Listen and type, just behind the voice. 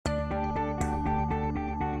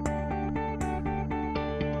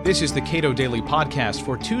This is the Cato Daily Podcast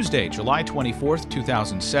for Tuesday, July 24th,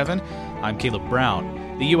 2007. I'm Caleb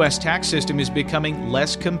Brown. The U.S. tax system is becoming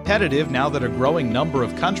less competitive now that a growing number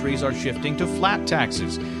of countries are shifting to flat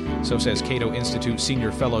taxes. So says Cato Institute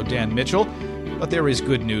senior fellow Dan Mitchell. But there is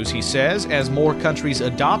good news, he says. As more countries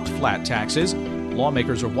adopt flat taxes,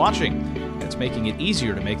 lawmakers are watching. It's making it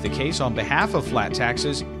easier to make the case on behalf of flat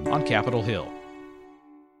taxes on Capitol Hill.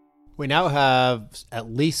 We now have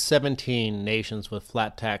at least 17 nations with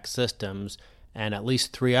flat tax systems, and at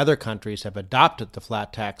least 3 other countries have adopted the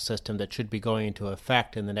flat tax system that should be going into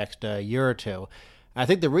effect in the next year or two. I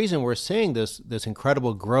think the reason we're seeing this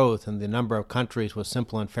incredible growth in the number of countries with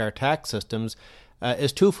simple and fair tax systems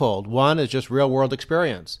is twofold. One is just real-world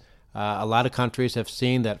experience. A lot of countries have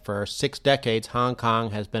seen that for 6 decades, Hong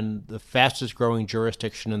Kong has been the fastest-growing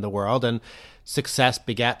jurisdiction in the world, and success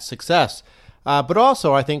begats success. But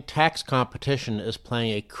also, I think tax competition is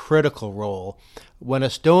playing a critical role. When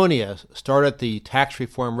Estonia started the tax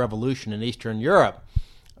reform revolution in Eastern Europe,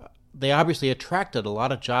 they obviously attracted a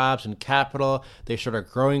lot of jobs and capital. They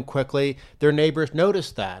started growing quickly. Their neighbors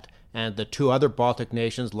noticed that. And the 2 other Baltic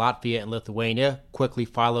nations, Latvia and Lithuania, quickly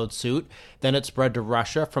followed suit. Then it spread to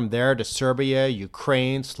Russia, from there to Serbia,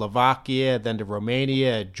 Ukraine, Slovakia, then to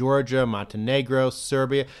Romania, Georgia, Montenegro,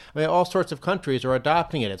 Serbia. I mean, all sorts of countries are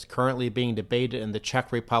adopting it. It's currently being debated in the Czech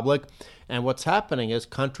Republic. And what's happening is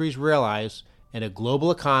countries realize in a global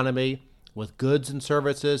economy, with goods and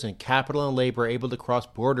services and capital and labor able to cross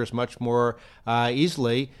borders much more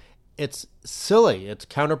easily, it's silly, it's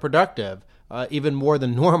counterproductive. Even more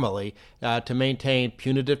than normally, to maintain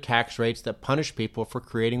punitive tax rates that punish people for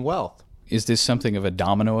creating wealth. Is this something of a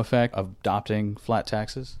domino effect of adopting flat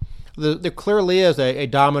taxes? There clearly is a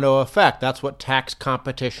domino effect. That's what tax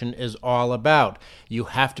competition is all about. You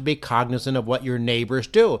have to be cognizant of what your neighbors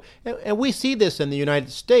do. And we see this in the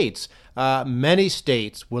United States. Many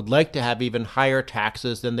states would like to have even higher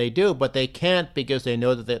taxes than they do, but they can't because they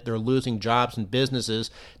know that they're losing jobs and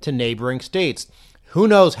businesses to neighboring states. Who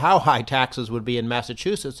knows how high taxes would be in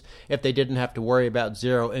Massachusetts if they didn't have to worry about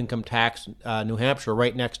zero income tax New Hampshire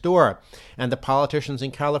right next door. And the politicians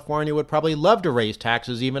in California would probably love to raise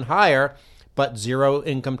taxes even higher, but zero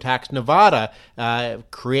income tax Nevada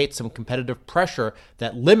creates some competitive pressure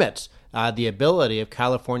that limits the ability of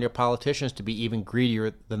California politicians to be even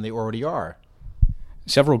greedier than they already are.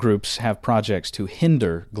 Several groups have projects to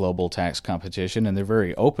hinder global tax competition, and they're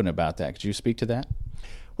very open about that. Could you speak to that?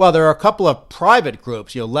 Well, there are a couple of private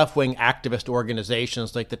groups, left-wing activist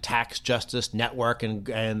organizations like the Tax Justice Network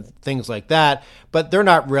and things like that, but they're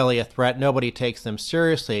not really a threat. Nobody takes them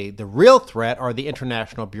seriously. The real threat are the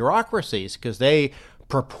international bureaucracies because they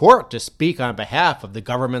purport to speak on behalf of the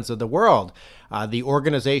governments of the world. The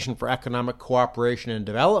Organization for Economic Cooperation and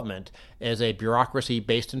Development is a bureaucracy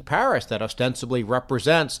based in Paris that ostensibly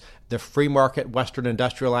represents the free market Western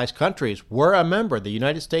industrialized countries. We're a member. The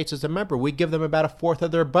United States is a member. We give them about 1/4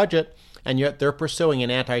 of their budget, and yet they're pursuing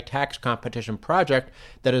an anti-tax competition project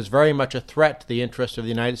that is very much a threat to the interests of the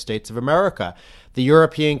United States of America. The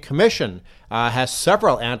European Commission has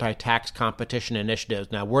several anti-tax competition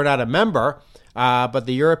initiatives. Now, we're not a member, but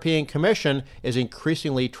the European Commission is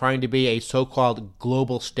increasingly trying to be a so-called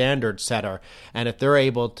global standard setter. And if they're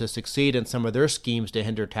able to succeed in some of their schemes to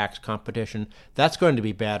hinder tax competition, that's going to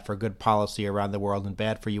be bad for good policy around the world and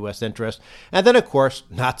bad for U.S. interests. And then, of course,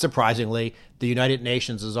 not surprisingly, the United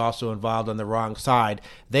Nations is also involved on the wrong side.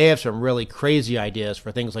 They have some really crazy ideas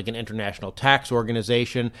for things like an international tax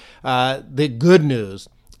organization. The good news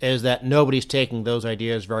is that nobody's taking those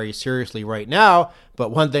ideas very seriously right now. But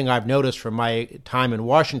one thing I've noticed from my time in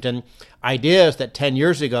Washington, ideas that 10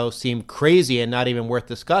 years ago seemed crazy and not even worth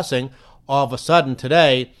discussing, all of a sudden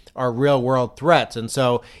today are real-world threats. And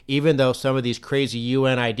so even though some of these crazy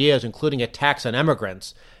UN ideas, including a tax on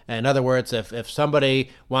immigrants, in other words, if somebody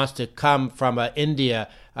wants to come from India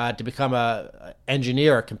to become an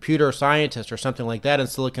engineer, a computer scientist, or something like that in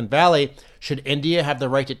Silicon Valley, should India have the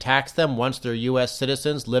right to tax them once they're U.S.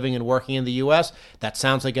 citizens living and working in the U.S.? That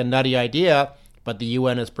sounds like a nutty idea, but the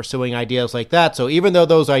UN is pursuing ideas like that. So even though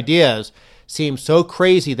those ideas seem so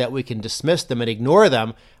crazy that we can dismiss them and ignore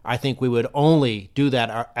them, I think we would only do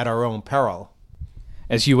that at our own peril.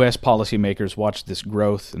 As U.S. policymakers watch this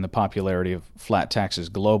growth in the popularity of flat taxes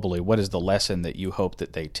globally, what is the lesson that you hope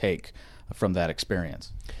that they take from that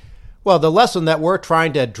experience? Well, the lesson that we're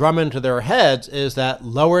trying to drum into their heads is that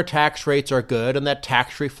lower tax rates are good and that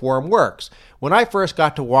tax reform works. When I first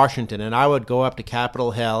got to Washington and I would go up to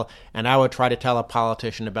Capitol Hill and I would try to tell a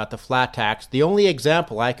politician about the flat tax, the only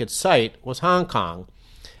example I could cite was Hong Kong.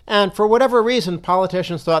 And for whatever reason,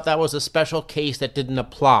 politicians thought that was a special case that didn't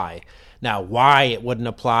apply. Now, why it wouldn't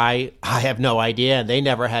apply, I have no idea, and they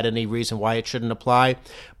never had any reason why it shouldn't apply.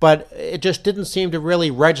 But it just didn't seem to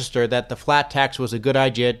really register that the flat tax was a good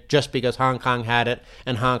idea just because Hong Kong had it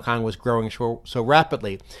and Hong Kong was growing so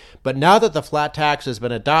rapidly. But now that the flat tax has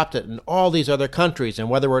been adopted in all these other countries, and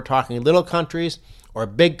whether we're talking little countries or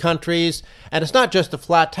big countries, and it's not just the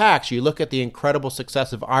flat tax. You look at the incredible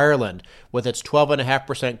success of Ireland with its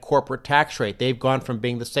 12.5% corporate tax rate. They've gone from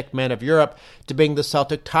being the sick man of Europe to being the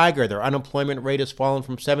Celtic tiger. Their unemployment rate has fallen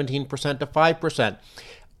from 17% to 5%.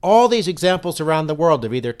 All these examples around the world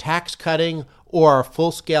of either tax cutting or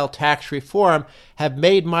full-scale tax reform have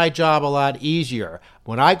made my job a lot easier.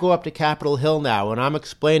 When I go up to Capitol Hill now and I'm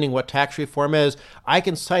explaining what tax reform is, I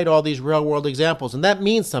can cite all these real-world examples, and that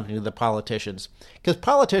means something to the politicians. Because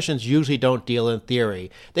politicians usually don't deal in theory.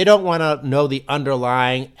 They don't want to know the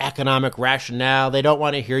underlying economic rationale. They don't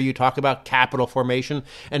want to hear you talk about capital formation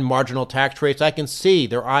and marginal tax rates. I can see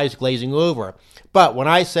their eyes glazing over. But when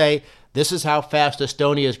I say, this is how fast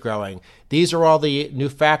Estonia is growing. These are all the new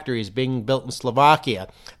factories being built in Slovakia.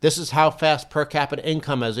 This is how fast per capita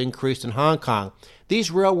income has increased in Hong Kong.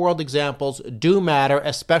 These real-world examples do matter,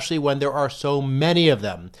 especially when there are so many of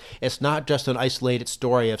them. It's not just an isolated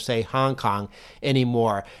story of, say, Hong Kong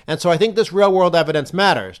anymore. And so I think this real-world evidence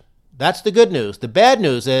matters. That's the good news. The bad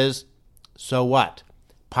news is, so what?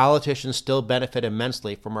 Politicians still benefit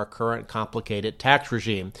immensely from our current complicated tax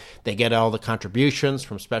regime. They get all the contributions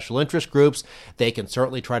from special interest groups. They can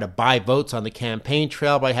certainly try to buy votes on the campaign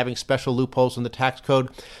trail by having special loopholes in the tax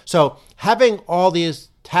code. So having all these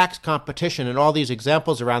tax competition and all these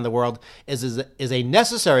examples around the world is a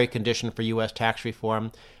necessary condition for U.S. tax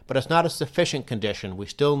reform, but it's not a sufficient condition. We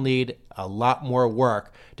still need a lot more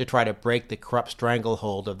work to try to break the corrupt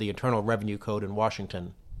stranglehold of the Internal Revenue Code in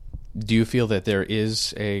Washington. Do you feel that there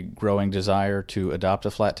is a growing desire to adopt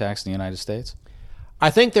a flat tax in the United States? I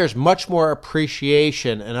think there's much more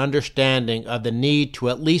appreciation and understanding of the need to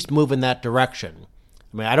at least move in that direction.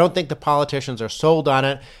 I mean, I don't think the politicians are sold on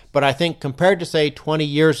it, but I think compared to, say, 20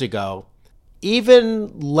 years ago,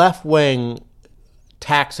 even left-wing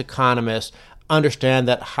tax economists understand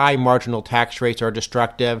that high marginal tax rates are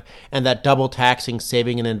destructive and that double taxing,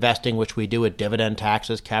 saving, and investing, which we do with dividend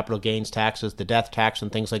taxes, capital gains taxes, the death tax,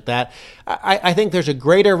 and things like that. I think there's a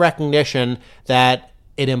greater recognition that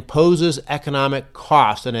it imposes economic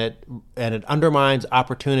costs and it undermines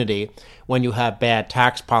opportunity when you have bad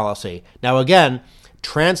tax policy. Now, again,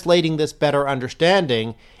 translating this better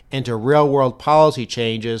understanding into real-world policy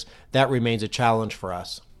changes, that remains a challenge for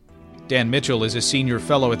us. Dan Mitchell is a senior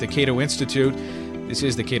fellow at the Cato Institute. This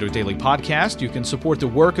is the Cato Daily Podcast. You can support the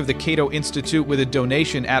work of the Cato Institute with a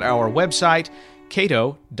donation at our website,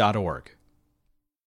 cato.org.